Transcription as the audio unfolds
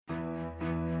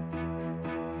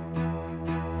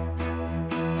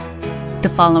The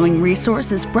following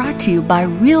resource is brought to you by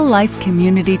Real Life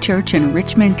Community Church in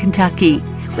Richmond, Kentucky.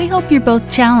 We hope you're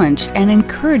both challenged and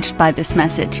encouraged by this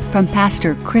message from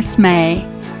Pastor Chris May.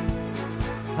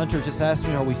 Hunter just asked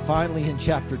me, are we finally in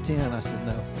chapter 10? I said,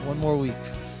 no, one more week.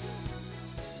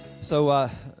 So,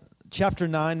 chapter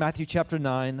 9, Matthew chapter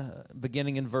 9,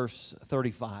 beginning in verse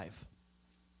 35.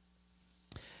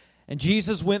 And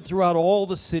Jesus went throughout all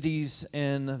the cities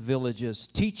and villages,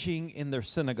 teaching in their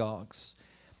synagogues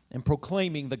and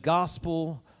proclaiming the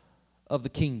gospel of the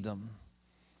kingdom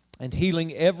and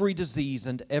healing every disease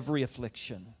and every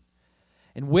affliction.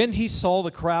 And when he saw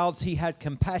the crowds, he had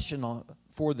compassion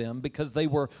for them because they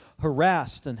were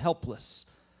harassed and helpless,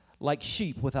 like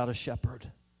sheep without a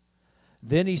shepherd.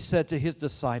 Then he said to his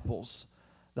disciples,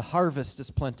 "The harvest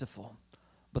is plentiful,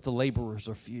 but the laborers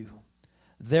are few.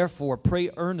 Therefore, pray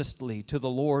earnestly to the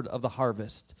Lord of the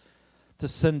harvest to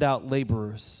send out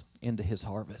laborers into his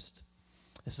harvest."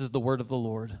 This is the word of the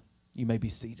Lord. You may be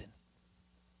seated.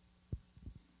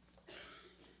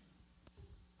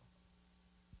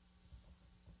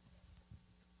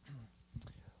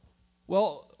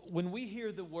 Well, when we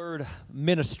hear the word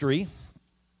ministry,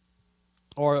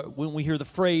 or when we hear the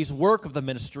phrase work of the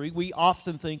ministry, we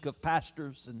often think of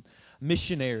pastors and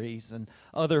missionaries and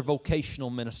other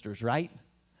vocational ministers, right?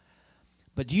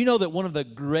 But do you know that one of the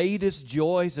greatest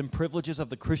joys and privileges of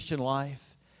the Christian life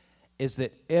is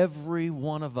that every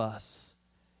one of us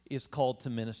is called to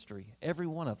ministry? Every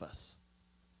one of us.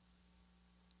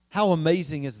 How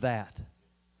amazing is that?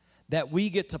 That we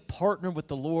get to partner with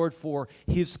the Lord for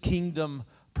His kingdom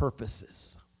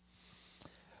purposes.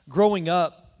 Growing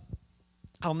up,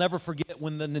 I'll never forget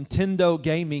when the Nintendo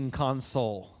gaming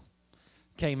console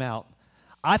came out.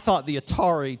 I thought the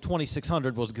Atari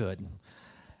 2600 was good.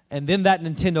 And then that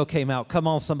Nintendo came out. Come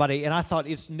on, somebody. And I thought,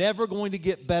 it's never going to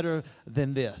get better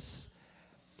than this.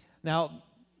 Now,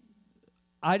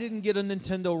 I didn't get a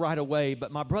Nintendo right away,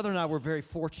 but my brother and I were very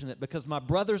fortunate because my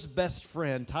brother's best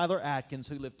friend, Tyler Atkins,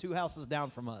 who lived 2 houses down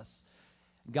from us,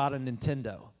 got a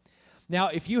Nintendo. Now,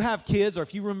 if you have kids or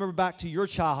if you remember back to your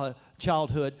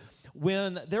childhood,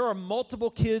 when there are multiple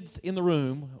kids in the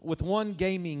room with one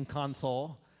gaming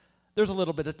console, there's a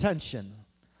little bit of tension,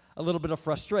 a little bit of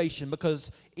frustration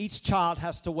because each child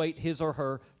has to wait his or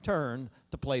her turn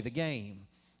to play the game.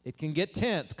 It can get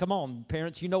tense. Come on,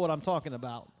 parents, you know what I'm talking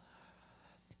about.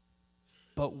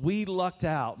 But we lucked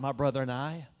out, my brother and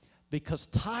I, because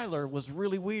Tyler was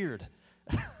really weird.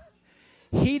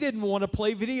 He didn't want to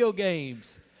play video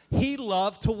games. He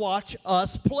loved to watch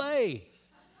us play.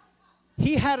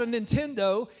 He had a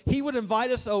Nintendo. He would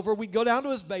invite us over. We'd go down to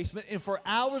his basement, and for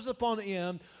hours upon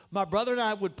end, my brother and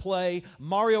I would play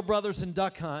Mario Brothers and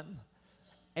Duck Hunt,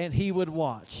 and he would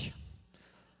watch.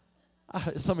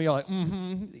 Some of you are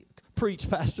like, preach,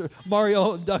 Pastor.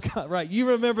 Mario and Duck Hunt, right.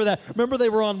 You remember that. Remember they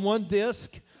were on one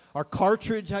disc, or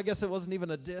cartridge. I guess it wasn't even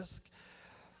a disc.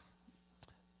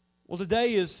 Well,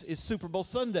 today is Super Bowl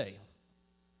Sunday.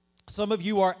 Many of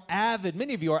you are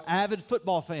avid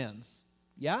football fans.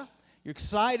 Yeah? You're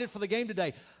excited for the game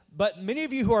today. But many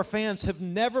of you who are fans have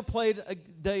never played a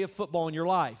day of football in your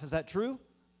life. Is that true?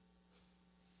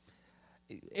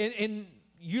 And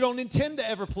you don't intend to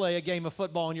ever play a game of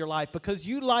football in your life because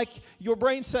you like your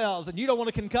brain cells and you don't want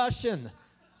a concussion.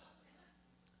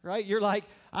 Right? You're like,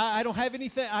 I don't have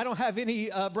anything. I don't have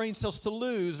any brain cells to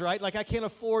lose, right? Like I can't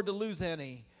afford to lose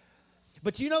any.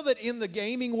 But you know that in the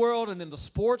gaming world and in the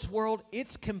sports world,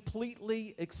 it's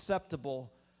completely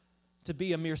acceptable to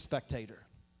be a mere spectator.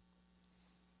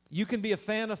 You can be a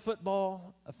fan of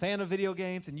football, a fan of video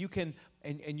games,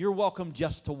 and you're welcome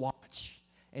just to watch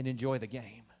and enjoy the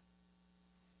game.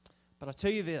 But I'll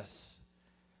tell you this,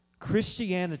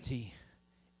 Christianity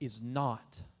is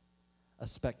not a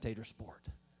spectator sport.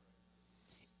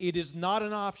 It is not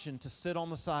an option to sit on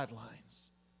the sidelines.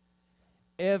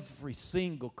 Every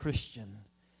single Christian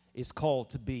is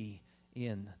called to be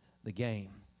in the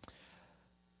game.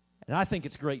 And I think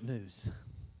it's great news.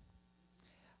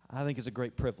 I think it's a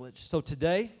great privilege. So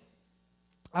today,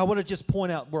 I want to just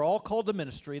point out, we're all called to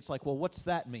ministry. It's like, well, what's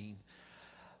that mean?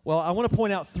 Well, I want to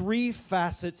point out 3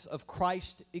 facets of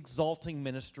Christ-exalting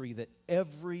ministry that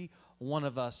every one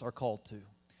of us are called to.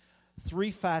 3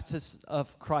 facets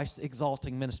of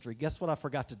Christ-exalting ministry. Guess what I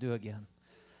forgot to do again?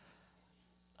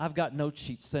 I've got note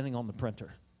sheets sitting on the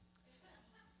printer.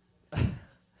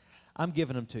 I'm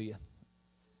giving them to you.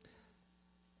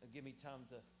 Give me time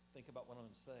to think about what I'm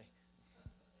going to say.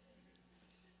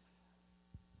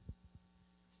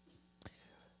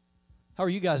 How are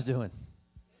you guys doing?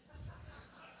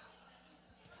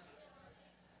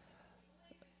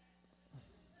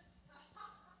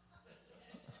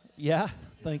 Yeah,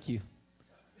 thank you.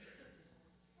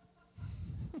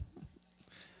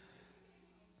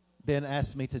 Ben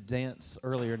asked me to dance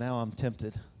earlier. Now I'm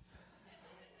tempted.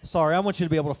 Sorry, I want you to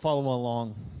be able to follow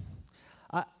along.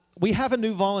 We have a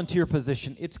new volunteer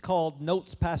position. It's called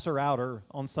Notes Passer Outer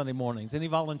on Sunday mornings. Any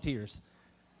volunteers?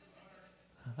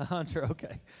 Hunter,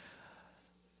 okay.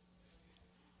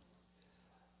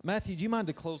 Matthew, do you mind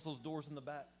to close those doors in the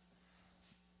back?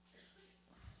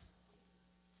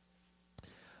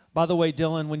 By the way,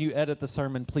 Dylan, when you edit the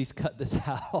sermon, please cut this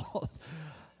out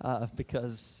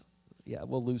because, yeah,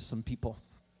 we'll lose some people.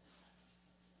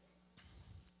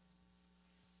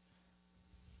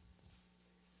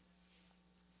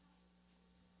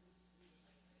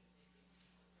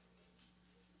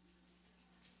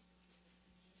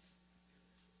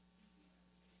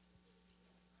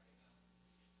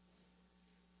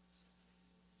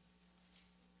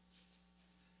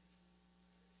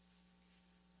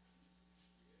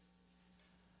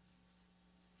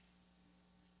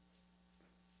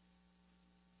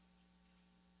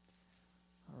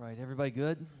 All right, everybody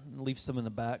good? Leave some in the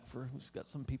back for who's got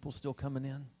some people still coming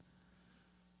in.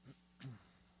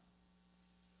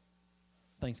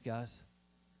 Thanks, guys.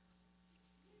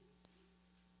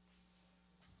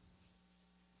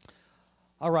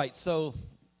 All right, so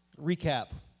recap.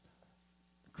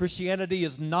 Christianity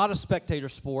is not a spectator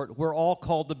sport. We're all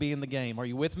called to be in the game. Are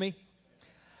you with me?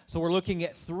 So we're looking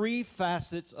at three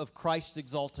facets of Christ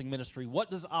exalting ministry.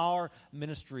 What does our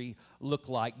ministry look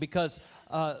like? Because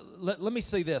let me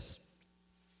say this.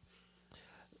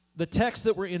 The text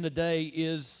that we're in today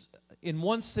is, in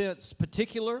one sense,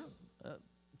 particular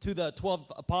to the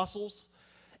 12 apostles,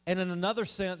 and in another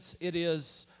sense, it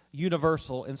is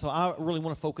universal. And so I really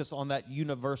want to focus on that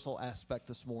universal aspect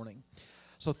this morning.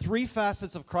 So three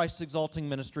facets of Christ exalting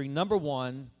ministry. Number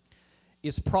one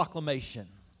is proclamation.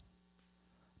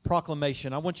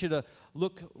 Proclamation. I want you to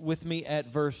look with me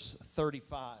at verse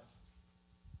 35.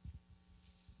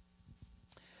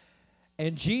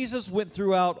 And Jesus went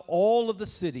throughout all of the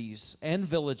cities and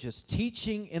villages,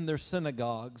 teaching in their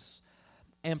synagogues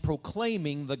and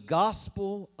proclaiming the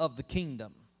gospel of the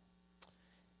kingdom.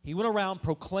 He went around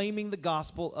proclaiming the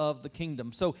gospel of the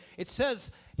kingdom. So it says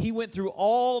he went through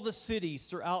all the cities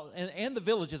throughout, and the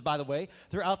villages, by the way,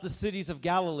 throughout the cities of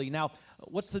Galilee. Now,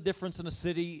 what's the difference in a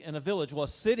city and a village? Well, a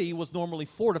city was normally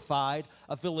fortified,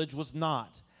 a village was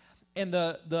not. And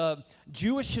the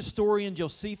Jewish historian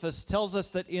Josephus tells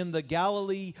us that in the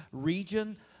Galilee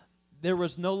region, there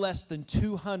was no less than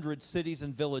 200 cities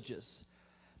and villages.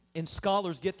 And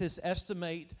scholars get this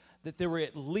estimate that there were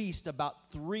at least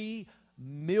about 3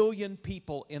 million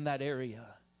people in that area.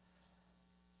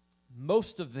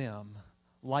 Most of them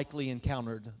likely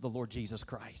encountered the Lord Jesus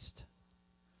Christ.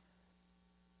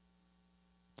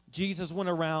 Jesus went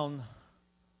around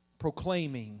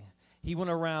proclaiming, he went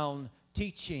around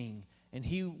teaching, and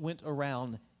he went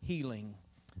around healing.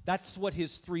 That's what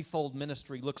his threefold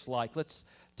ministry looks like. Let's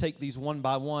take these one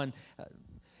by one.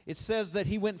 It says that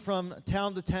he went from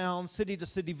town to town, city to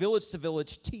city, village to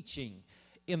village, teaching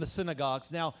in the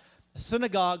synagogues. Now,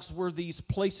 synagogues were these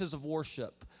places of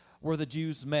worship where the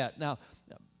Jews met. Now,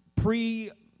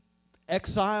 pre-exile,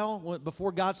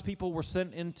 before God's people were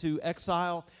sent into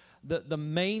exile, the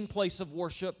main place of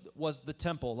worship was the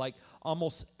temple. Like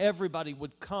almost everybody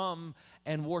would come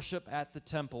and worship at the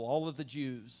temple, all of the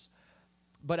Jews.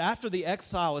 But after the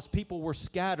exile, as people were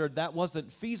scattered, that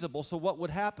wasn't feasible. So what would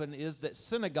happen is that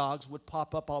synagogues would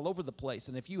pop up all over the place.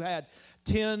 And if you had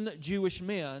 10 Jewish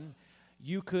men,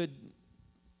 you could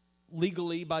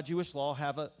legally, by Jewish law,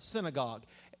 have a synagogue.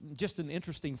 Just an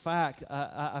interesting fact,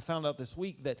 I found out this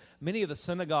week that many of the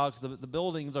synagogues, the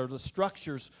buildings or the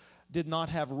structures, did not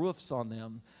have roofs on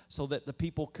them so that the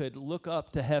people could look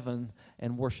up to heaven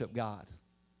and worship God.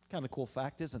 Kind of cool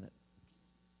fact, isn't it?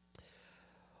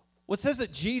 Well, it says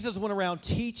that Jesus went around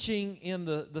teaching in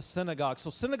the synagogue. So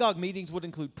synagogue meetings would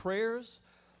include prayers,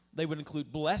 they would include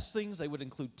blessings, they would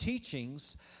include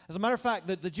teachings. As a matter of fact,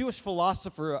 the Jewish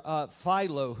philosopher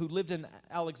Philo, who lived in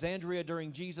Alexandria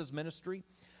during Jesus' ministry,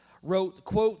 wrote,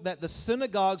 quote, that the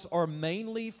synagogues are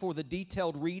mainly for the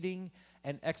detailed reading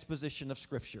and exposition of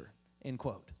Scripture, end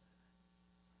quote.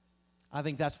 I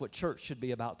think that's what church should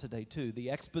be about today, too,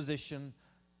 the exposition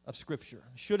of Scripture.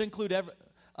 Should include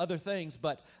other things,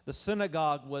 but the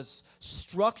synagogue was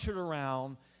structured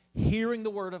around hearing the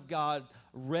Word of God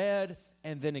read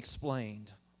and then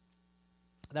explained.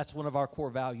 That's one of our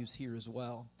core values here as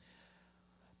well.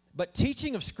 But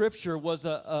teaching of Scripture was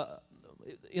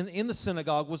in the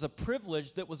synagogue was a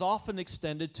privilege that was often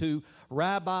extended to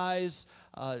rabbis,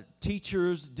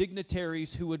 teachers,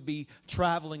 dignitaries who would be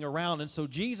traveling around. And so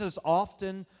Jesus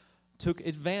often took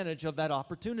advantage of that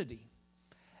opportunity.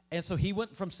 And so he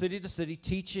went from city to city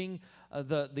teaching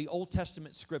the Old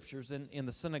Testament scriptures in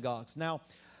the synagogues. Now,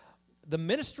 the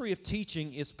ministry of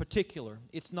teaching is particular.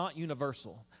 It's not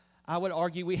universal. I would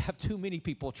argue we have too many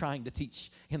people trying to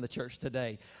teach in the church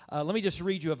today. Let me just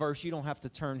read you a verse. You don't have to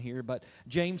turn here, but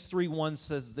James 3:1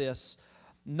 says this,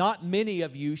 "Not many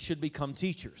of you should become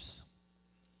teachers."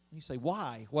 You say,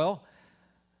 why? Well,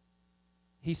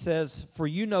 he says, "For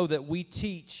you know that we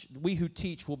who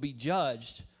teach will be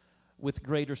judged with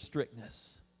greater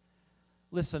strictness."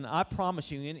 Listen, I promise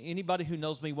you, anybody who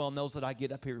knows me well knows that I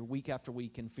get up here week after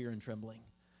week in fear and trembling.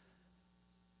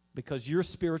 Because your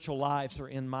spiritual lives are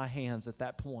in my hands at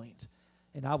that point,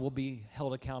 and I will be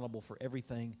held accountable for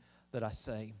everything that I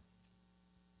say.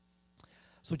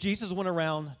 So Jesus went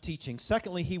around teaching.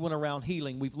 Secondly, he went around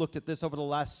healing. We've looked at this over the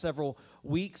last several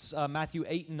weeks. Matthew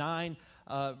 8 and 9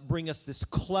 bring us this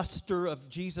cluster of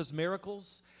Jesus'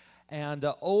 miracles. And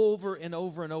over and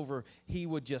over and over, he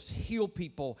would just heal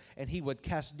people, and he would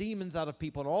cast demons out of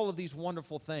people, and all of these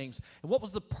wonderful things. And what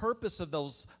was the purpose of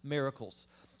those miracles?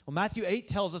 Well, Matthew 8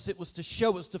 tells us it was to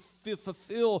show us, to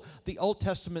fulfill the Old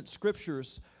Testament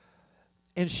scriptures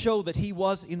and show that he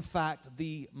was, in fact,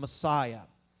 the Messiah.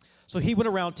 So he went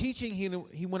around teaching,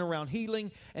 he went around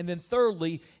healing, and then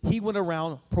thirdly, he went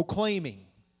around proclaiming.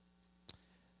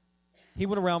 He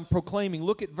went around proclaiming.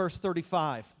 Look at verse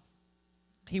 35.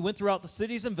 He went throughout the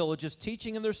cities and villages,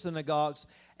 teaching in their synagogues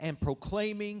and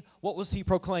proclaiming. What was he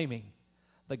proclaiming?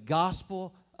 The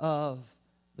gospel of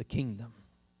the kingdom.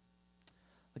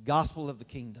 The gospel of the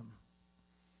kingdom.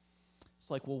 It's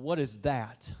like, well, what is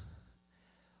that?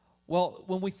 Well,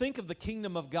 when we think of the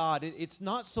kingdom of God, it's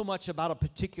not so much about a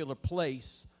particular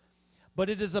place, but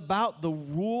it is about the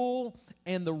rule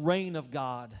and the reign of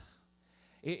God.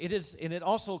 It is, and it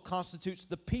also constitutes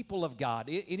the people of God.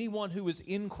 Anyone who is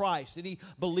in Christ, any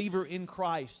believer in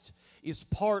Christ, is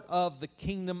part of the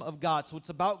kingdom of God. So it's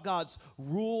about God's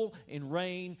rule and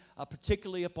reign,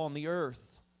 particularly upon the earth.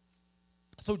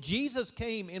 So Jesus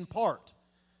came in part.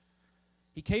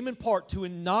 He came in part to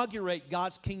inaugurate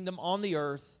God's kingdom on the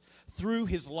earth through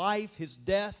his life, his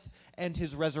death, and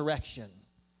his resurrection.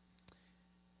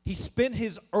 He spent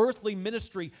his earthly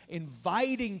ministry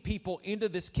inviting people into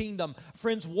this kingdom.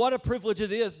 Friends, what a privilege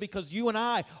it is, because you and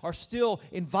I are still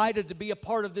invited to be a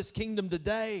part of this kingdom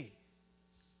today.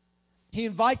 He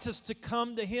invites us to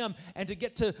come to him and to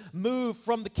get to move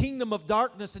from the kingdom of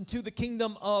darkness into the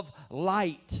kingdom of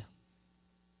light.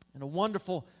 And a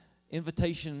wonderful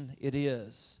invitation it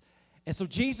is. And so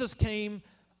Jesus came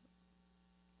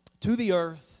to the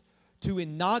earth to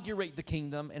inaugurate the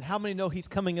kingdom, and how many know he's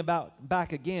coming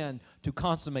back again to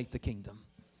consummate the kingdom?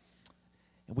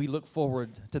 And we look forward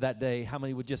to that day. How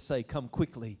many would just say, "Come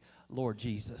quickly, Lord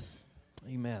Jesus"?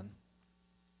 Amen.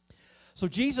 So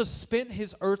Jesus spent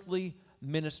his earthly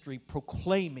ministry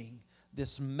proclaiming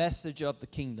this message of the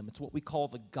kingdom. It's what we call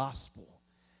the gospel.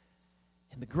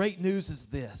 And the great news is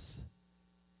this.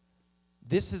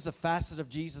 This is a facet of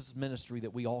Jesus' ministry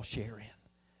that we all share in.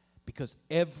 Because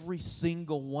every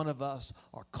single one of us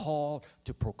are called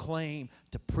to proclaim,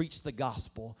 to preach the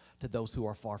gospel to those who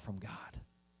are far from God.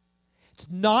 It's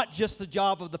not just the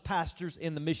job of the pastors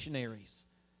and the missionaries.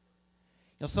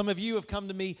 You know, some of you have come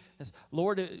to me as,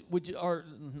 "Lord, would you," or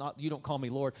not, you don't call me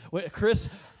Lord. Chris,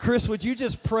 would you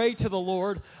just pray to the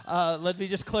Lord? Let me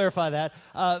just clarify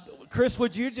that. Chris,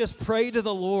 would you just pray to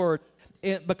the Lord?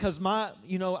 Because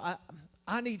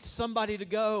I need somebody to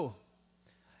go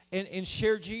and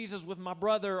share Jesus with my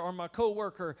brother or my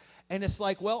coworker. And it's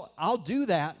like, well, I'll do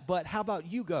that, but how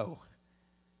about you go?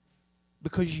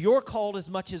 Because you're called as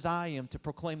much as I am to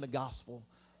proclaim the gospel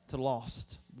to the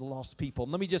lost people.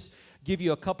 And let me just give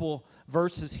you a couple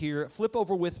verses here. Flip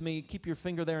over with me, keep your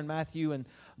finger there in Matthew, and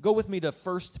go with me to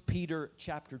 1 Peter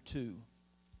chapter 2.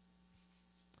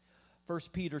 1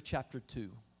 Peter chapter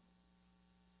 2.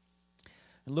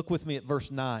 And look with me at verse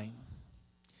 9.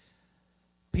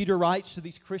 Peter writes to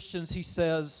these Christians, he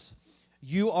says,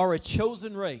 "You are a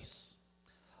chosen race,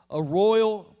 a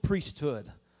royal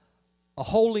priesthood, a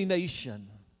holy nation,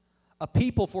 a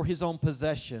people for his own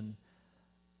possession."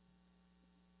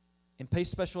 And pay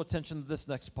special attention to this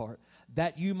next part.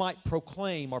 "That you might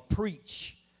proclaim or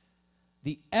preach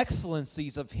the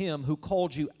excellencies of him who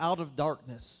called you out of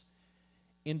darkness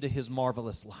into his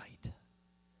marvelous light."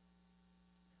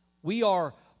 We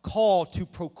are called to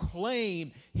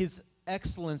proclaim his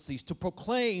excellencies, to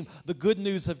proclaim the good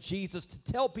news of Jesus, to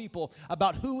tell people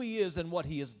about who he is and what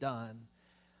he has done.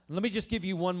 And let me just give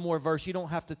you one more verse. You don't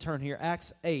have to turn here.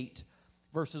 Acts 8,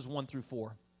 verses 1 through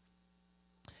 4.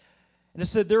 And it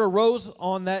said, "There arose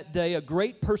on that day a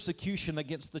great persecution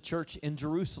against the church in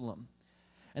Jerusalem.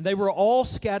 And they were all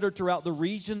scattered throughout the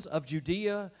regions of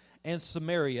Judea and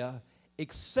Samaria,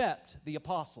 except the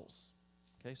apostles.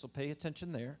 Okay, so pay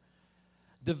attention there.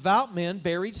 Devout men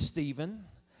buried Stephen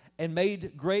and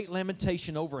made great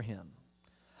lamentation over him.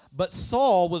 But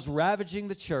Saul was ravaging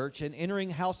the church, and entering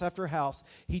house after house,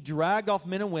 he dragged off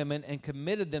men and women and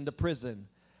committed them to prison.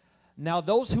 Now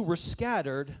those who were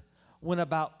scattered went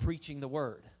about preaching the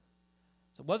word.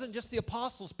 So it wasn't just the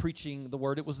apostles preaching the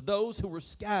word. It was those who were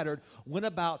scattered went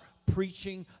about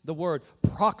preaching the word.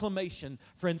 Proclamation.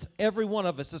 Friends, every one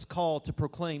of us is called to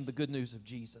proclaim the good news of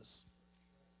Jesus.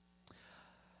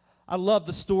 I love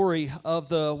the story of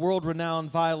the world-renowned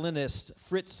violinist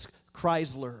Fritz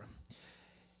Kreisler.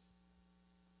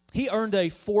 He earned a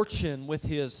fortune with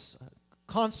his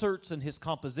concerts and his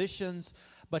compositions,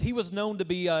 but he was known to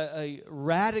be a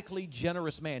radically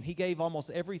generous man. He gave almost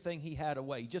everything he had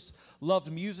away. He just loved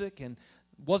music and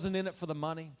wasn't in it for the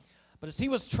money. But as he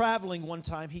was traveling one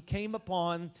time, he came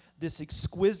upon this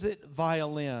exquisite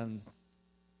violin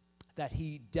that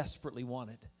he desperately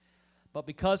wanted. But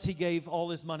because he gave all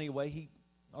his money away,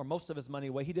 or most of his money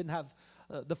away, he didn't have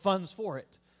the funds for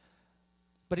it.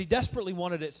 But he desperately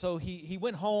wanted it, so he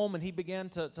went home and he began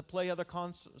to play other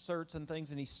concerts and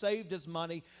things, and he saved his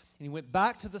money, and he went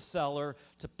back to the cellar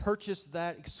to purchase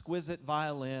that exquisite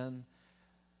violin.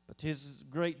 But to his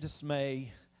great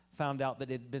dismay, found out that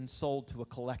it had been sold to a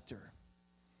collector.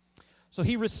 So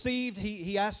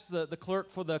he asked the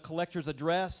clerk for the collector's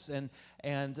address,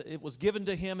 and it was given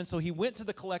to him. And so he went to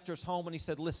the collector's home and he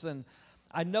said, "Listen,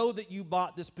 I know that you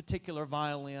bought this particular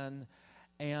violin,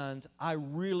 and I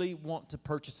really want to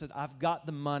purchase it. I've got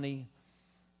the money,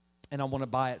 and I want to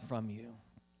buy it from you."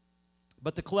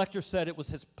 But the collector said it was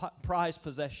his prized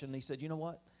possession. He said, "You know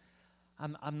what?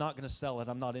 I'm not going to sell it.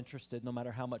 I'm not interested, no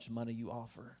matter how much money you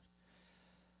offer."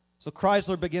 So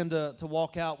Kreisler began to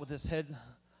walk out with his head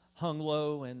hung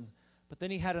low, but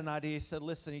then he had an idea. He said,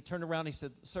 "Listen," he turned around, he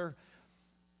said, "Sir,"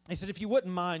 he said, "if you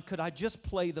wouldn't mind, could I just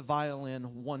play the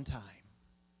violin one time?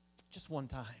 Just one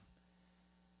time."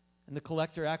 And the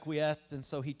collector acquiesced, and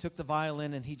so he took the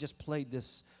violin and he just played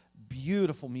this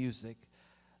beautiful music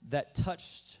that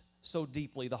touched so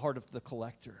deeply the heart of the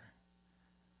collector.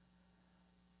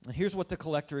 And here's what the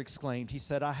collector exclaimed. He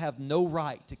said, "I have no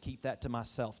right to keep that to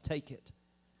myself. Take it.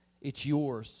 It's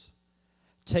yours.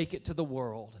 Take it to the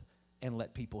world and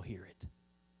let people hear it."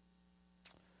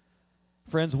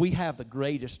 Friends, we have the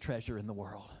greatest treasure in the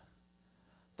world,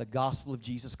 the gospel of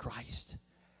Jesus Christ.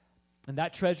 And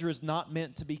that treasure is not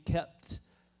meant to be kept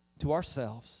to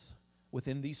ourselves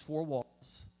within these four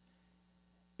walls.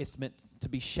 It's meant to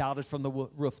be shouted from the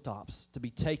rooftops, to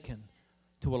be taken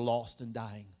to a lost and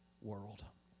dying world.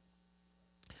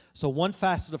 So one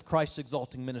facet of Christ's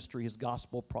exalting ministry is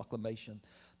gospel proclamation.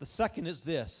 The second is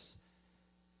this: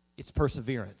 it's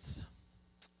perseverance.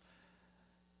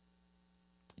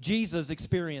 Jesus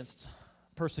experienced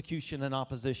persecution and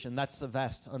opposition. That's a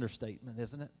vast understatement,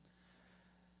 isn't it?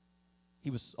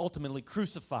 He was ultimately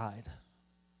crucified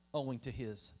owing to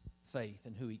his faith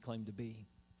and who he claimed to be.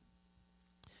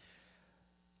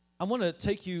 I want to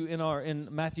take you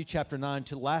in Matthew chapter 9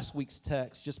 to last week's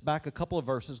text, just back a couple of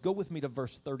verses. Go with me to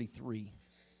verse 33.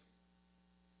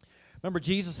 Remember,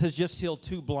 Jesus has just healed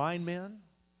 2 blind men,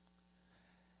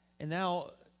 and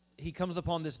now he comes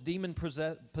upon this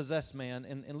demon-possessed man,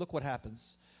 and look what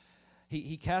happens.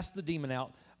 He cast the demon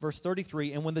out. Verse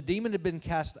 33, "And when the demon had been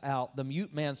cast out, the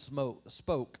mute man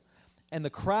spoke, and the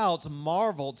crowds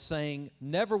marveled, saying,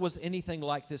 'Never was anything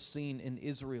like this seen in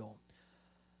Israel.'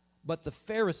 But the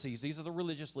Pharisees," these are the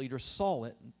religious leaders, "saw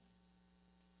it,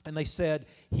 and they said,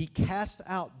 'He cast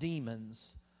out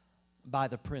demons by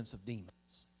the prince of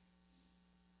demons.'"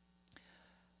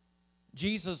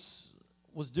 Jesus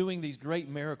was doing these great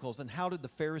miracles, and how did the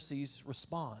Pharisees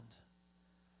respond?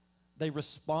 They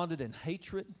responded in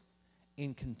hatred,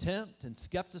 in contempt, and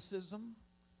skepticism.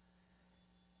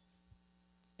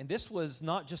 And this was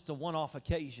not just a one-off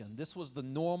occasion. This was the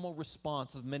normal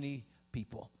response of many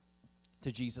people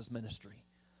to Jesus' ministry.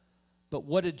 But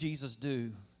what did Jesus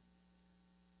do?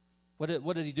 What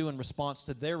did he do in response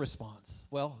to their response?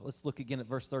 Well, let's look again at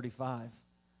verse 35.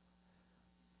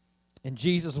 "And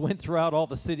Jesus went throughout all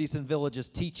the cities and villages,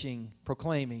 teaching,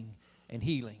 proclaiming, and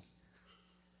healing."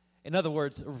 In other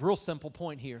words, a real simple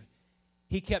point here.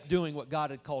 He kept doing what God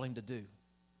had called him to do.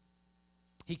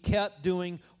 He kept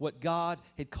doing what God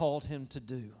had called him to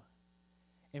do.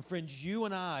 And friends, you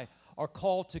and I are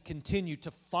called to continue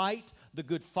to fight the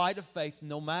good fight of faith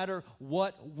no matter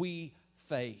what we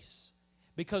face.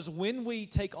 Because when we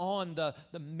take on the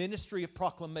ministry of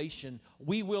proclamation,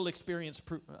 we will experience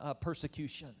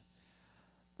persecution.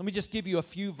 Let me just give you a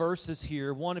few verses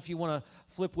here. One, if you want to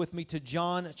flip with me to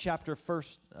John chapter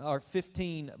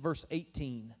 15, verse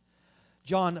 18.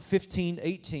 John 15,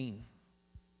 18.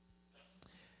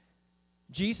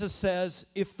 Jesus says,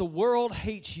 if the world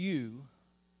hates you,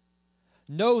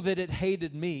 know that it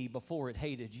hated me before it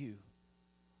hated you.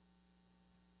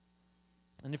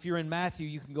 And if you're in Matthew,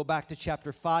 you can go back to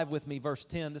chapter 5 with me, verse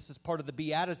 10. This is part of the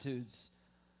Beatitudes.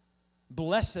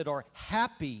 Blessed or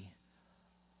happy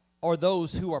are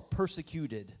those who are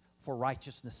persecuted for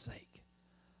righteousness' sake,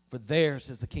 for theirs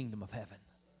is the kingdom of heaven.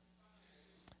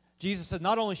 Jesus said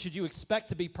not only should you expect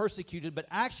to be persecuted, but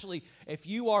actually if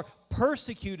you are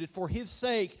persecuted for His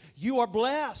sake, you are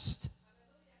blessed.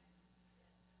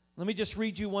 Let me just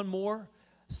read you one more.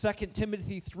 2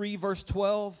 Timothy 3 verse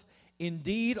 12.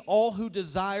 Indeed, all who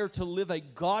desire to live a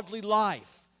godly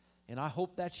life, and I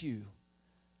hope that's you,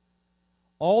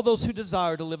 all those who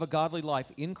desire to live a godly life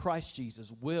in Christ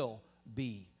Jesus will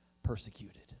be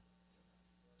persecuted.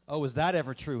 Oh, is that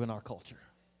ever true in our culture?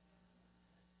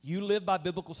 You live by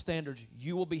biblical standards,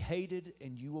 you will be hated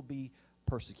and you will be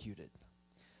persecuted.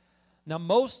 Now,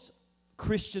 most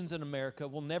Christians in America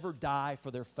will never die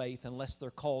for their faith unless they're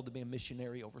called to be a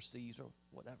missionary overseas or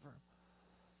whatever.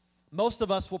 Most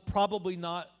of us will probably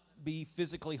not be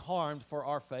physically harmed for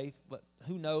our faith, but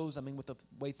who knows? I mean, with the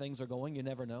way things are going, you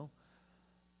never know.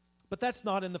 But that's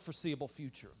not in the foreseeable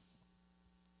future.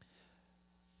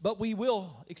 But we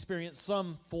will experience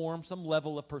some form, some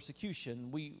level of persecution.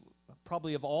 We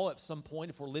probably have all at some point,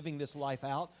 if we're living this life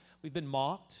out, we've been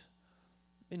mocked,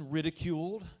 been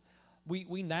ridiculed.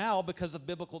 We now, because of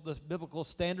the biblical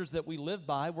standards that we live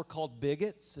by, we're called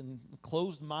bigots and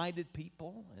closed-minded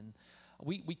people. And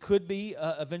we could be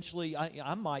eventually,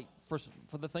 I might,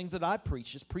 for the things that I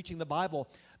preach, just preaching the Bible,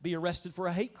 be arrested for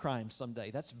a hate crime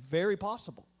someday. That's very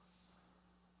possible.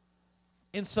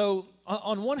 And so,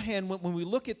 on one hand, when we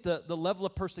look at the level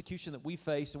of persecution that we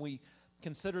face, and we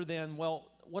consider then, well,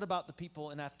 what about the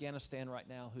people in Afghanistan right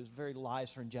now whose very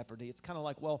lives are in jeopardy? It's kind of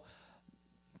like, well,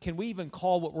 can we even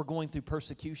call what we're going through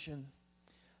persecution?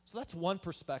 So that's one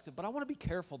perspective, but I want to be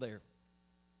careful there.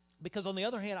 Because on the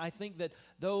other hand, I think that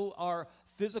though our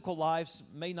physical lives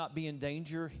may not be in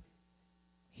danger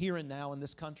here and now in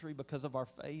this country because of our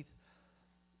faith,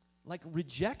 like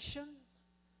rejection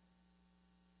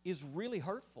is really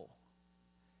hurtful.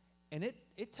 And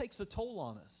it takes a toll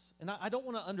on us. And I don't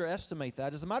want to underestimate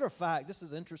that. As a matter of fact, this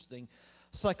is interesting.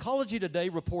 Psychology Today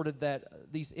reported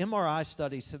that these MRI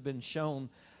studies have been shown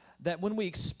that when we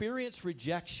experience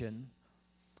rejection,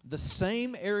 the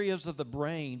same areas of the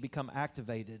brain become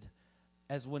activated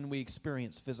as when we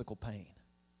experience physical pain.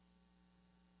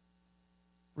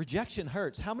 Rejection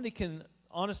hurts. How many can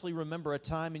honestly remember a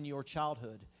time in your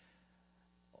childhood,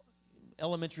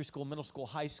 elementary school, middle school,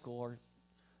 high school, or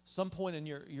some point in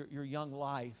your young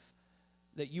life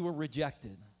that you were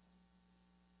rejected?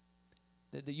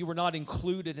 That you were not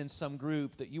included in some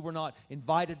group, that you were not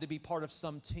invited to be part of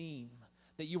some team,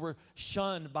 that you were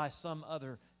shunned by some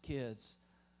other kids.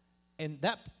 And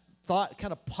that thought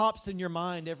kind of pops in your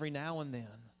mind every now and then.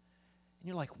 And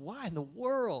you're like, why in the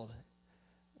world?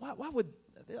 Why would,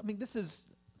 I mean, this is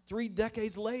 3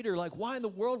 decades later. Like, why in the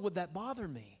world would that bother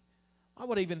me? Why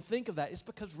would I even think of that? It's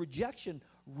because rejection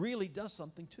really does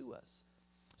something to us.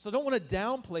 So I don't want to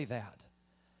downplay that.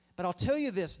 But I'll tell you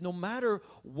this, no matter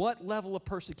what level of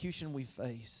persecution we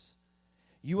face,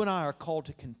 you and I are called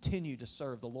to continue to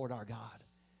serve the Lord our God.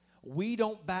 We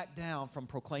don't back down from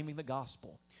proclaiming the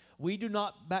gospel. We do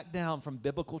not back down from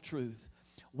biblical truth.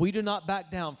 We do not back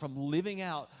down from living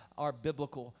out our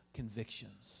biblical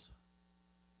convictions.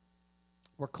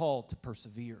 We're called to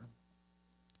persevere.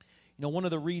 You know, one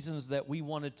of the reasons that we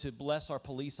wanted to bless our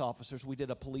police officers, we did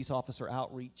a police officer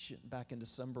outreach back in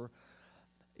December,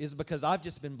 is because I've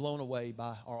just been blown away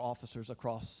by our officers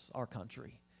across our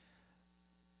country.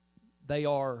 They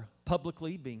are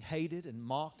publicly being hated and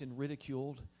mocked and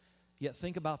ridiculed. Yet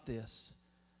think about this.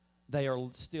 They are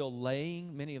still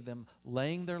many of them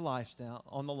laying their lives down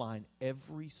on the line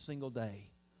every single day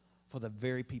for the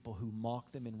very people who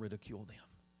mock them and ridicule them.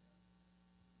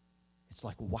 It's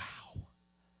like, wow.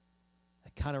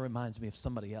 That kind of reminds me of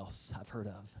somebody else I've heard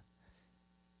of.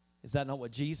 Is that not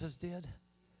what Jesus did?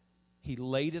 He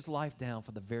laid his life down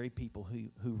for the very people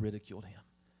who ridiculed him.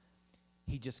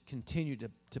 He just continued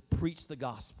to preach the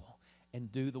gospel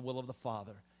and do the will of the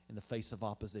Father in the face of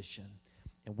opposition.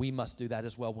 And we must do that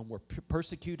as well. When we're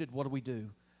persecuted, what do?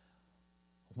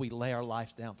 We lay our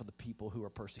lives down for the people who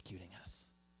are persecuting us.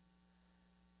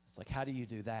 It's like, how do you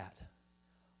do that?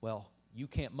 Well, you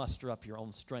can't muster up your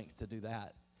own strength to do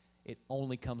that. It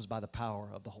only comes by the power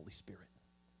of the Holy Spirit.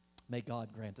 May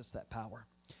God grant us that power.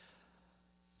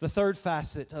 The third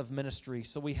facet of ministry.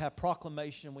 So we have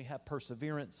proclamation, we have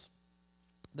perseverance.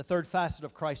 The third facet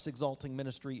of Christ's exalting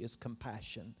ministry is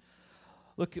compassion.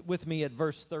 Look with me at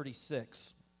verse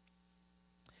 36.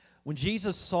 When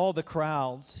Jesus saw the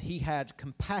crowds, he had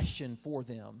compassion for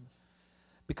them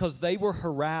because they were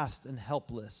harassed and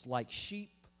helpless like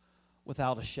sheep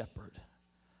without a shepherd.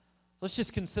 Let's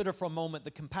just consider for a moment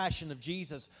the compassion of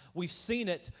Jesus. We've seen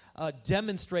it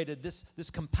demonstrated, this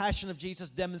compassion of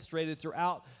Jesus demonstrated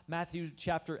throughout Matthew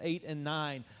chapter 8 and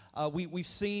 9. We've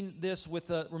seen this with,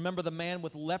 remember the man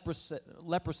with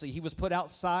leprosy. He was put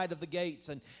outside of the gates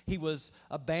and he was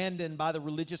abandoned by the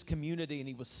religious community and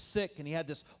he was sick and he had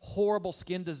this horrible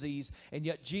skin disease. And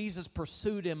yet Jesus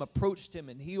pursued him, approached him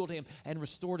and healed him and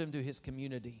restored him to his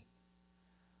community.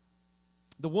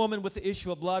 The woman with the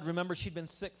issue of blood, remember she'd been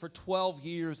sick for 12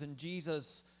 years and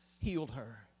Jesus healed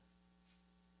her.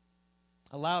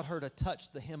 Allowed her to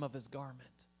touch the hem of his garment.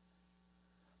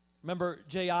 Remember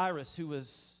Jairus, who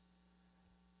was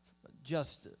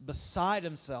just beside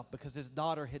himself because his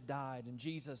daughter had died. And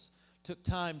Jesus took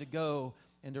time to go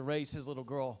and to raise his little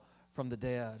girl from the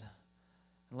dead.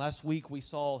 And last week we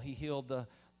saw he healed the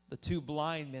two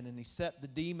blind men and he set the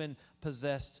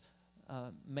demon-possessed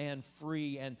man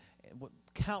free and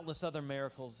countless other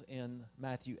miracles in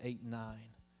Matthew 8 and 9.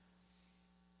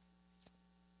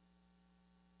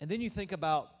 And then you think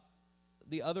about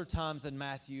the other times in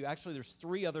Matthew. Actually, there's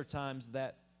 3 other times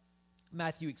that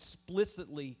Matthew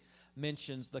explicitly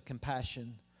mentions the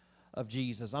compassion of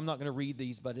Jesus. I'm not going to read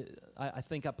these, but I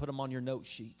think I put them on your note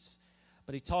sheets.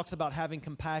 But he talks about having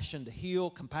compassion to heal,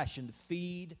 compassion to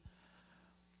feed.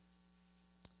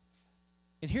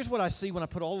 And here's what I see when I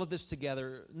put all of this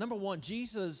together. Number one,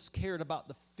 Jesus cared about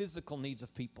the physical needs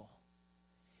of people.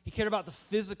 He cared about the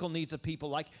physical needs of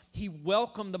people. Like he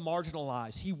welcomed the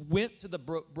marginalized. He went to the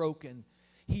broken.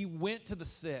 He went to the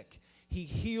sick. He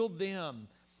healed them.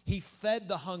 He fed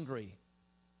the hungry.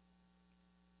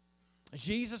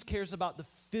 Jesus cares about the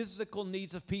physical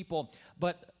needs of people.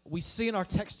 But we see in our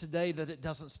text today that it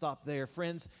doesn't stop there.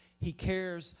 Friends, he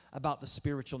cares about the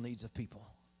spiritual needs of people.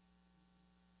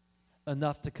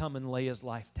 Enough to come and lay his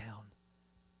life down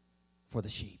for the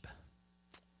sheep.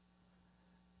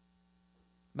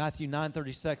 Matthew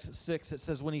 9:36, it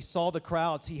says, when he saw the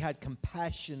crowds, he had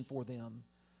compassion for them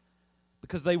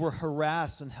because they were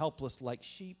harassed and helpless like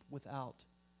sheep without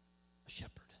a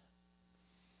shepherd.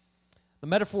 The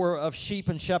metaphor of sheep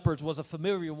and shepherds was a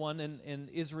familiar one in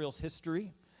Israel's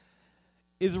history.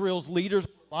 Israel's leaders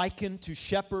were likened to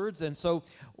shepherds, and so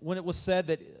when it was said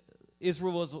that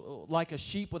Israel was like a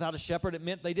sheep without a shepherd, it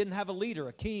meant they didn't have a leader,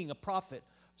 a king, a prophet,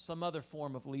 some other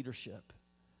form of leadership.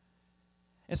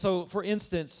 And so, for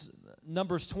instance,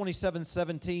 Numbers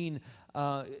 27:17,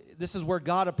 this is where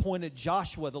God appointed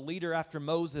Joshua, the leader after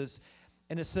Moses,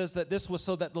 and it says that this was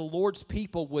so that the Lord's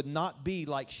people would not be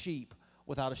like sheep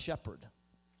without a shepherd.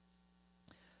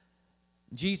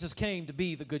 Jesus came to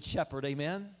be the good shepherd,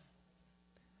 amen?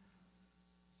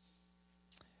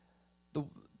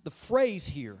 The phrase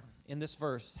here in this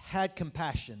verse, had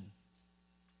compassion.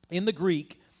 In the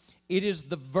Greek, it is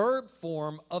the verb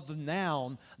form of the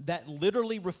noun that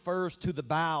literally refers to the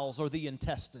bowels or the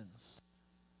intestines.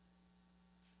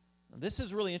 This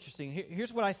is really interesting.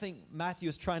 Here's what I think Matthew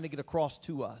is trying to get across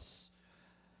to us.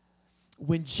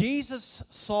 When Jesus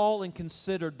saw and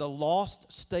considered the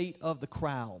lost state of the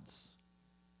crowds,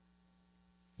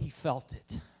 he felt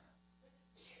it.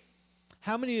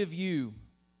 How many of you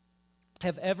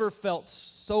have ever felt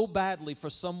so badly for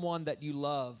someone that you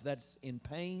love that's in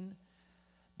pain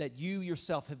that you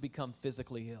yourself have become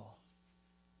physically ill?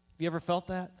 Have you ever felt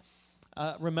that?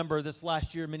 Remember this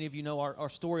last year, many of you know our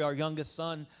story. Our youngest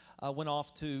son went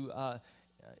off to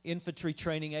infantry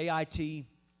training, AIT,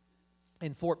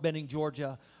 in Fort Benning,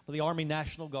 Georgia, for the Army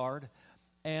National Guard.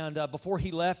 And before he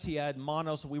left, he had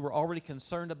mono, so we were already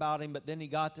concerned about him. But then he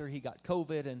got there, he got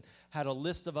COVID and had a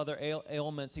list of other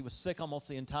ailments. He was sick almost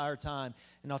the entire time.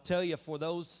 And I'll tell you, for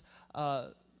those,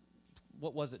 12,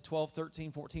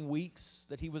 13, 14 weeks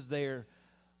that he was there,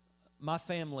 my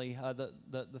family,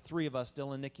 the 3 of us,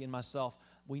 Dylan, Nikki, and myself,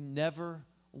 we never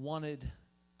wanted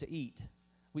to eat.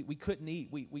 We couldn't eat.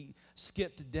 We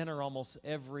skipped dinner almost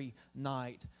every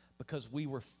night because we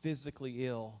were physically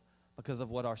ill because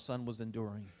of what our son was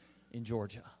enduring in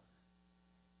Georgia.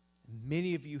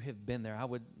 Many of you have been there. I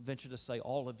would venture to say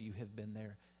all of you have been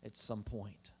there at some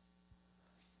point.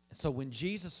 So when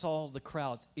Jesus saw the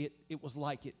crowds, it was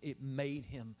like it made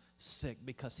him sick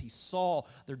because he saw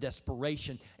their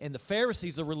desperation. And the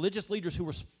Pharisees, the religious leaders who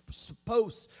were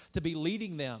supposed to be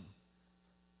leading them,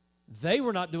 they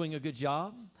were not doing a good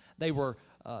job. They were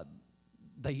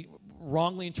They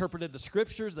wrongly interpreted the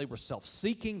Scriptures. They were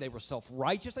self-seeking. They were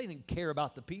self-righteous. They didn't care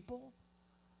about the people.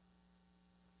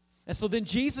 And so then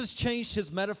Jesus changed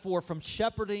his metaphor from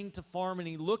shepherding to farming.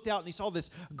 He looked out and he saw this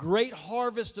great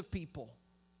harvest of people.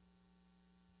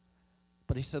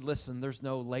 But he said, listen, there's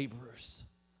no laborers.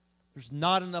 There's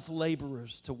not enough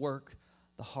laborers to work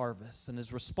the harvest. And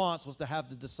his response was to have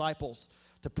the disciples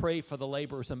to pray for the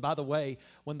laborers. And by the way,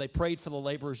 when they prayed for the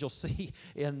laborers, you'll see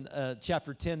in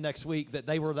chapter 10 next week that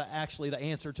they were actually the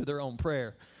answer to their own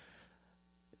prayer.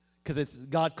 Because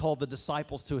God called the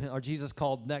disciples to him, or Jesus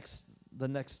called the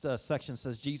next section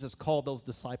says Jesus called those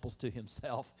disciples to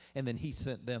himself, and then he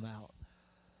sent them out.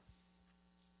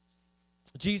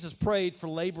 Jesus prayed for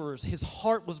laborers. His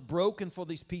heart was broken for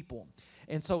these people.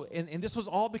 And so, and this was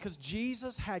all because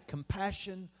Jesus had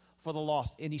compassion for the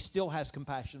lost, and he still has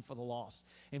compassion for the lost.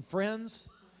 And friends,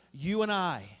 you and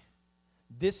I,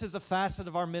 this is a facet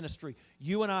of our ministry.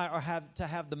 You and I have to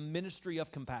have the ministry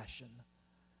of compassion.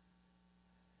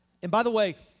 And by the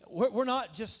way, we're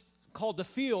not just called to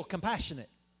feel compassionately.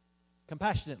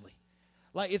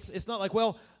 Like it's not like,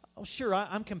 well, oh, sure,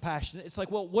 I'm compassionate. It's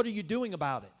like, well, what are you doing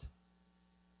about it?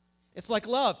 It's like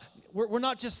love. We're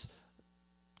not just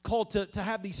called to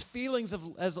have these feelings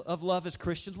of love as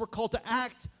Christians. We're called to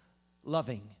act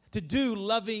loving, to do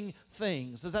loving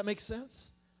things. Does that make sense?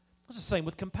 It's the same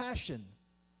with compassion.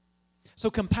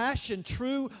 So compassion,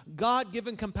 true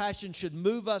God-given compassion, should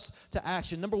move us to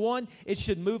action. Number one, it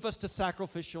should move us to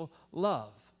sacrificial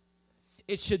love.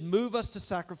 It should move us to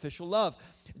sacrificial love.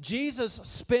 Jesus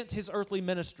spent his earthly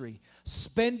ministry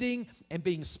spending and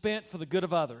being spent for the good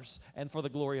of others and for the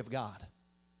glory of God.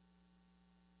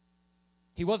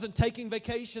 He wasn't taking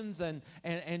vacations and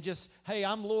just, hey,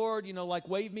 I'm Lord, like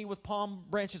wave me with palm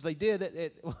branches. They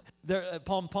did at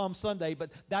Palm Sunday,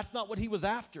 but that's not what he was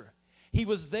after. He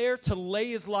was there to lay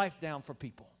his life down for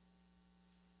people.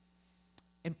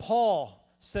 And Paul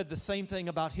said the same thing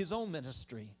about his own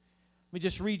ministry. Let me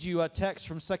just read you a text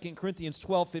from 2 Corinthians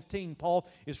 12:15. Paul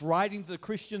is writing to the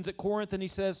Christians at Corinth, and he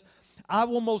says, I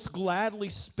will most gladly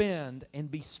spend and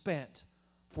be spent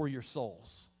for your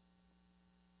souls.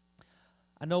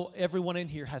 I know everyone in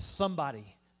here has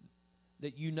somebody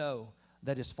that you know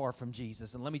that is far from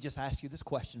Jesus. And let me just ask you this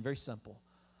question, very simple.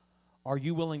 Are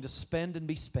you willing to spend and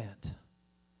be spent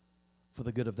for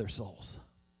the good of their souls?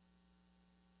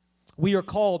 We are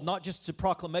called not just to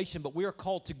proclamation, but we are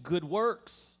called to good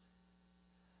works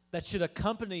that should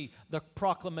accompany the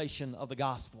proclamation of the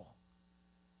gospel.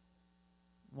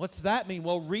 What's that mean?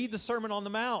 Well, read the Sermon on the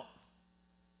Mount.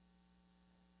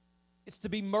 It's to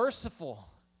be merciful.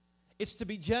 It's to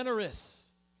be generous.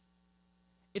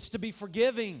 It's to be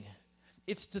forgiving.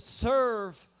 It's to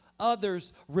serve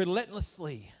others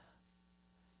relentlessly.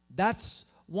 That's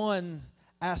one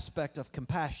aspect of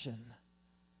compassion.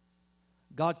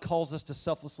 God calls us to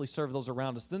selflessly serve those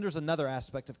around us. Then there's another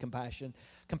aspect of compassion.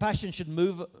 Compassion should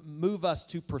move us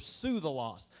to pursue the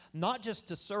lost. Not just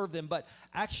to serve them, but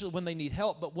actually when they need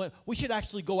help. But when we should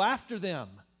actually go after them.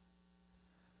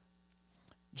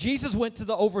 Jesus went to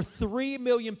the over 3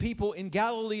 million people in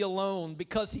Galilee alone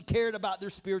because he cared about their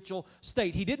spiritual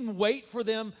state. He didn't wait for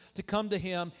them to come to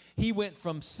him. He went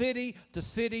from city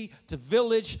to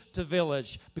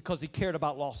village because he cared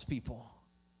about lost people.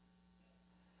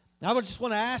 Now, I just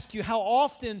want to ask you, how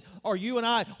often are you and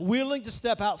I willing to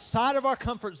step outside of our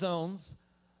comfort zones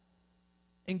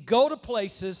and go to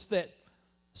places that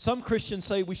some Christians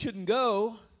say we shouldn't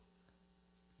go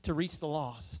to reach the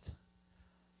lost?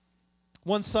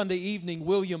 One Sunday evening,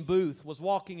 William Booth was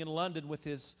walking in London with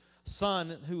his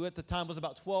son, who at the time was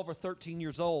about 12 or 13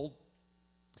 years old.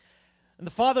 And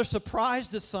the father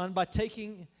surprised his son by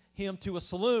taking him to a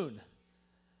saloon.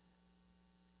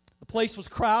 The place was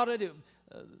crowded. It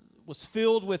was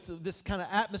filled with this kind of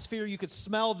atmosphere. You could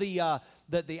smell the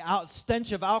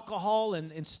stench of alcohol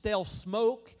and stale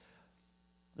smoke.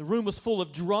 The room was full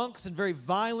of drunks and very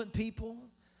violent people.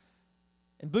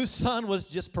 And Booth's son was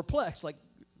just perplexed, like,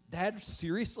 Dad,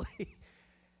 seriously?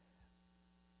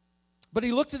 But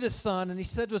he looked at his son and he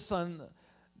said to his son,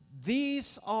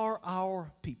 these are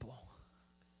our people.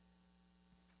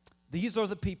 These are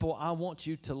the people I want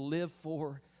you to live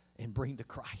for and bring to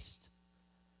Christ.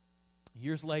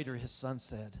 Years later, his son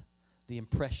said, the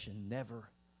impression never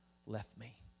left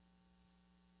me.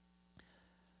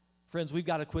 Friends, we've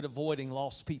got to quit avoiding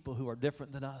lost people who are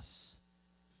different than us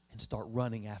and start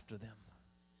running after them.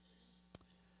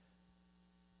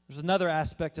 There's another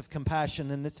aspect of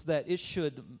compassion, and it's that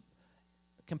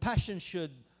compassion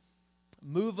should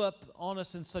move up on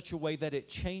us in such a way that it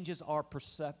changes our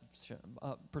perspective,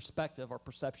 our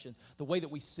perception, the way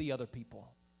that we see other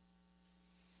people.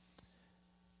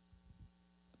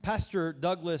 Pastor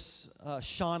Douglas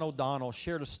Sean O'Donnell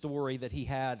shared a story that he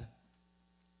had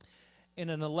in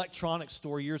an electronics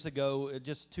store years ago,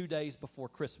 just 2 days before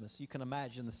Christmas. You can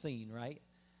imagine the scene, right?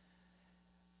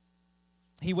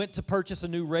 He went to purchase a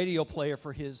new radio player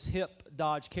for his hip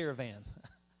Dodge Caravan.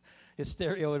 His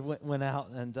stereo went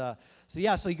out, and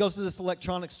so he goes to this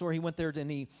electronics store. He went there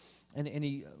and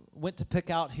he went to pick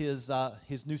out his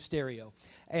new stereo,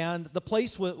 and the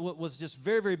place was just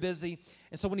very, very busy.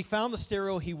 And so when he found the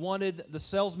stereo he wanted, the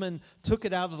salesman took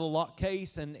it out of the lock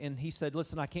case, and he said,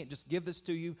 "Listen, I can't just give this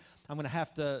to you. I'm going to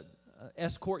have to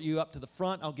escort you up to the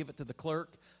front. I'll give it to the clerk."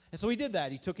 And so he did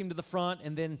that. He took him to the front,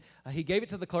 and then he gave it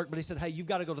to the clerk, but he said, "Hey, you've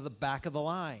got to go to the back of the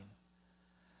line."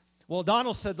 Well,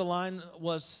 Donald said the line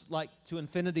was like to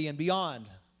infinity and beyond.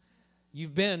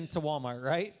 You've been to Walmart,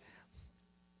 right?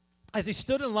 As he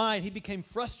stood in line, he became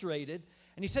frustrated,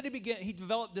 and he said he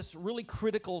developed this really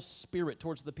critical spirit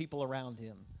towards the people around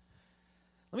him.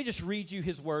 Let me just read you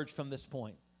his words from this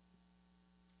point.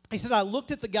 He said, "I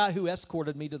looked at the guy who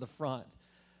escorted me to the front.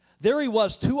 There he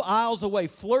was 2 aisles away,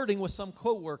 flirting with some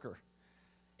coworker.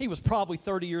 He was probably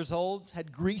 30 years old,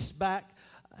 had greased back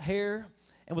hair,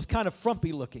 and was kind of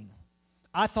frumpy looking.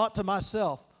 I thought to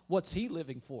myself, what's he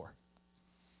living for?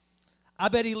 I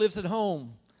bet he lives at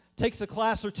home, takes a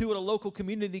class or two at a local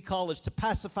community college to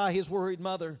pacify his worried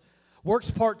mother,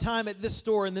 works part-time at this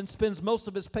store, and then spends most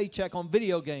of his paycheck on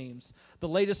video games, the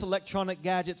latest electronic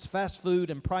gadgets, fast food,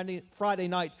 and Friday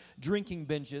night drinking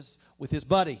binges with his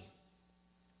buddy."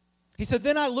 He said,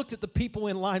 "Then I looked at the people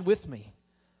in line with me.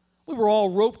 We were all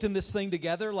roped in this thing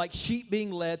together like sheep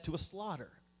being led to a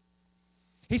slaughter.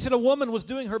 He said, a woman was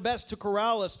doing her best to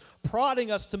corral us,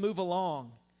 prodding us to move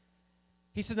along.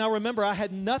 He said, now remember, I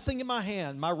had nothing in my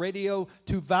hand. My radio,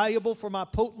 too valuable for my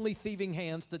potently thieving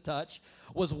hands to touch,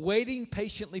 was waiting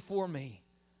patiently for me.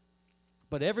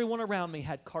 But everyone around me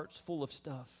had carts full of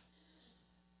stuff,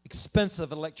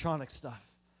 expensive electronic stuff.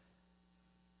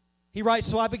 He writes,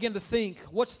 so I began to think,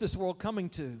 what's this world coming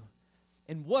to?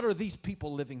 And what are these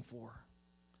people living for?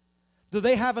 Do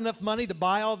they have enough money to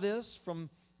buy all this? From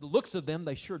the looks of them,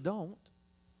 they sure don't.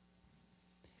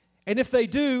 And if they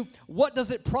do, what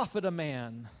does it profit a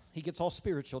man? He gets all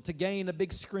spiritual. To gain a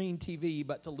big screen TV,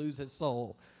 but to lose his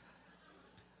soul.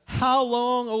 How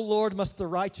long, O Lord, must the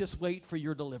righteous wait for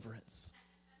your deliverance?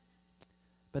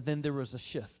 But then there was a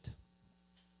shift.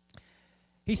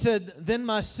 He said, then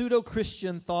my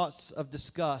pseudo-Christian thoughts of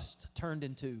disgust turned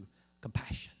into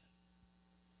compassion.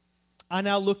 I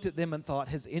now looked at them and thought,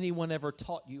 has anyone ever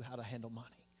taught you how to handle money?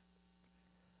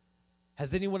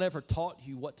 Has anyone ever taught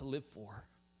you what to live for?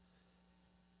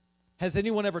 Has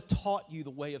anyone ever taught you the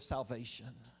way of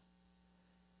salvation?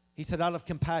 He said, out of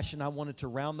compassion, I wanted to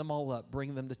round them all up,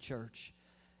 bring them to church,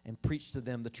 and preach to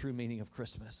them the true meaning of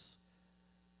Christmas.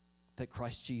 That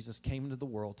Christ Jesus came into the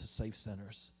world to save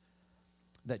sinners.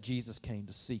 That Jesus came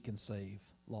to seek and save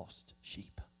lost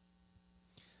sheep.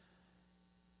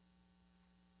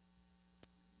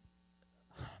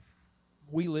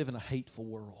 We live in a hateful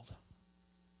world.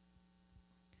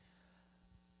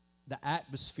 The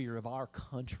atmosphere of our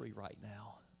country right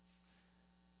now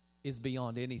is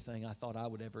beyond anything I thought I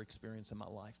would ever experience in my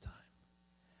lifetime.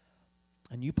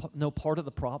 And you know part of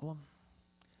the problem?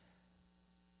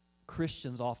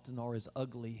 Christians often are as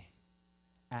ugly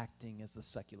acting as the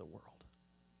secular world.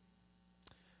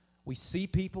 We see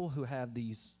people who have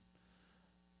these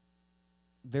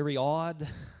very odd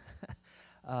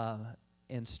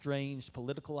and strange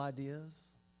political ideas.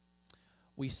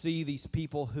 We see these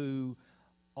people who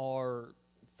are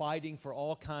fighting for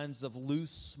all kinds of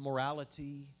loose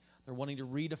morality. They're wanting to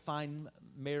redefine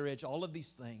marriage, all of these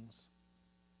things.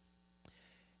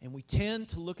 And we tend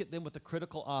to look at them with a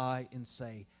critical eye and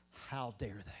say, how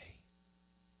dare they?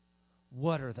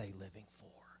 What are they living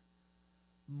for?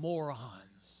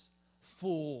 Morons,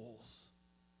 fools.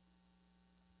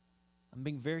 I'm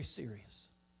being very serious.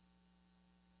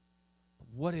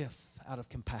 What if, out of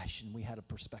compassion, we had a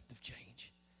perspective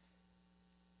change?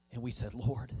 And we said,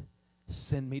 Lord,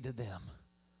 send me to them,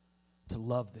 to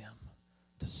love them,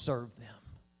 to serve them,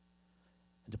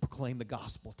 and to proclaim the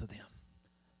gospel to them,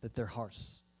 that their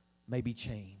hearts may be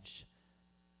changed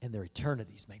and their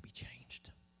eternities may be changed.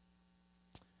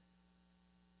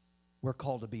 We're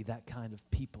called to be that kind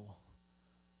of people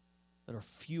that are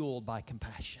fueled by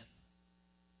compassion.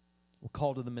 We're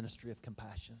called to the ministry of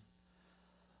compassion.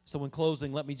 So in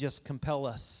closing, let me just compel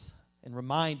us and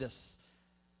remind us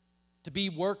to be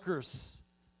workers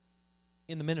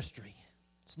in the ministry.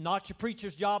 It's not your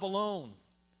preacher's job alone.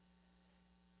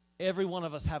 Every one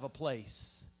of us have a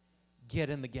place. Get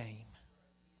in the game.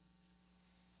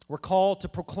 We're called to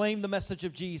proclaim the message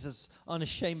of Jesus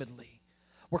unashamedly.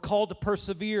 We're called to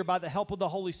persevere by the help of the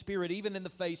Holy Spirit, even in the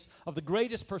face of the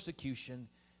greatest persecution.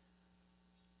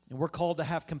 And we're called to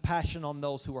have compassion on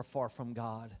those who are far from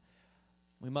God.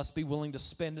 We must be willing to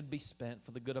spend and be spent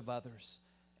for the good of others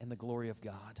and the glory of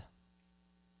God.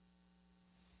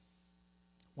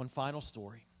 One final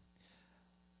story.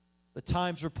 The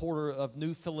Times reporter of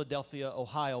New Philadelphia,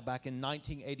 Ohio, back in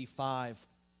 1985,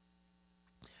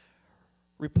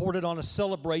 reported on a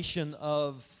celebration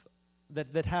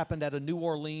that happened at a New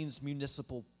Orleans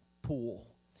municipal pool.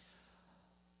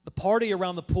 The party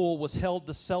around the pool was held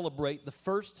to celebrate the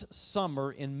first summer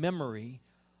in memory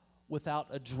without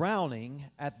a drowning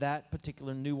at that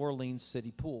particular New Orleans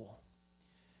city pool.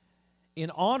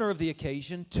 In honor of the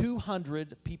occasion,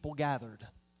 200 people gathered.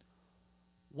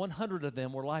 100 of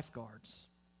them were lifeguards.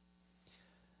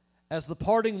 As the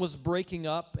partying was breaking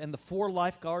up and the 4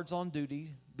 lifeguards on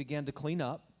duty began to clean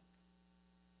up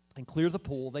and clear the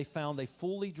pool, they found a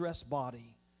fully dressed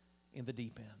body in the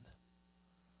deep end.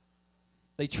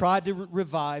 They tried to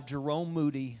revive Jerome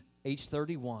Moody, age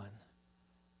 31,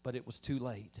 but it was too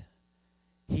late.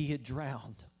 He had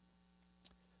drowned,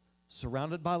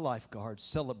 surrounded by lifeguards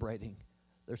celebrating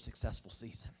their successful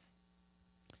season.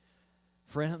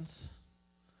 Friends,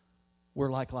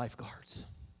 we're like lifeguards.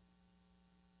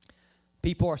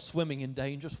 People are swimming in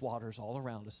dangerous waters all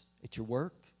around us, at your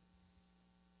work,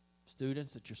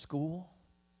 students at your school.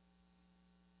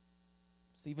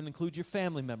 This even includes your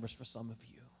family members for some of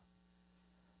you.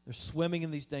 They're swimming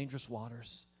in these dangerous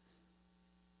waters.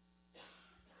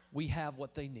 We have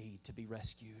what they need to be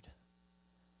rescued.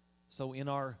 So in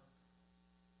our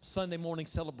Sunday morning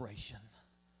celebration,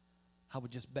 I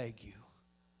would just beg you,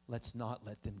 let's not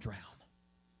let them drown.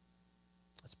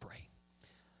 Let's pray.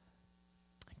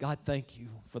 God, thank you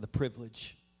for the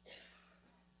privilege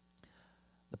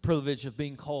of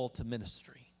being called to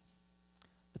ministry,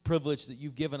 the privilege that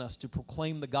you've given us to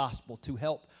proclaim the gospel, to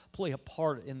help play a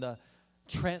part in the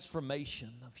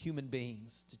transformation of human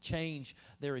beings, to change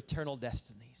their eternal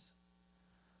destinies.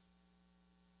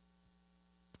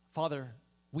 Father,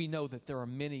 we know that there are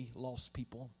many lost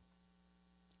people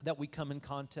that we come in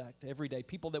contact every day,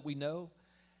 people that we know,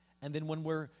 and then when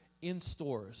we're in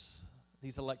stores,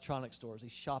 these electronic stores,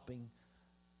 these shopping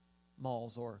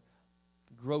malls or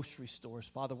grocery stores,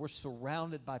 Father, we're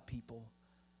surrounded by people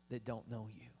that don't know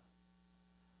you.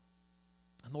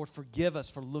 And Lord, forgive us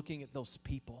for looking at those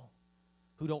people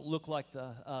who don't look like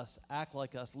us, act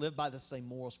like us, live by the same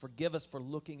morals. Forgive us for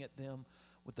looking at them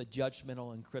with a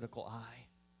judgmental and critical eye.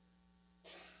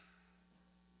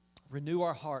 Renew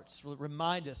our hearts.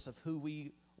 Remind us of who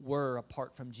we were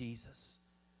apart from Jesus.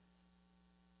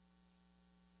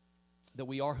 That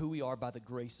we are who we are by the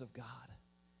grace of God.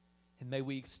 And may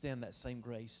we extend that same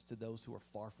grace to those who are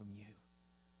far from you.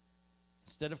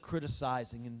 Instead of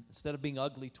criticizing and instead of being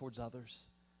ugly towards others,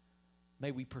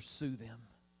 may we pursue them.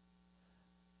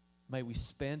 May we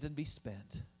spend and be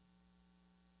spent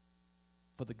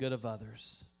for the good of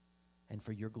others and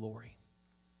for your glory.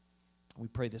 We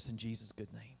pray this in Jesus'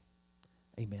 good name.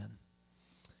 Amen.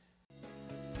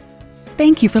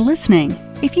 Thank you for listening.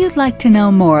 If you'd like to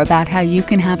know more about how you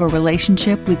can have a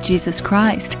relationship with Jesus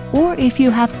Christ, or if you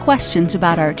have questions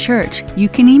about our church, you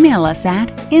can email us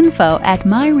at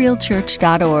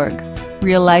info@myrealchurch.org.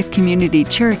 Real Life Community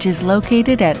Church is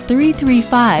located at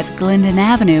 335 Glendon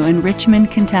Avenue in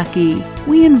Richmond, Kentucky.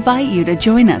 We invite you to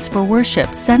join us for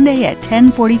worship Sunday at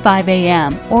 10:45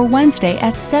 a.m. or Wednesday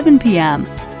at 7 p.m.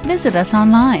 Visit us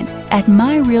online at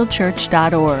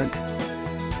myrealchurch.org.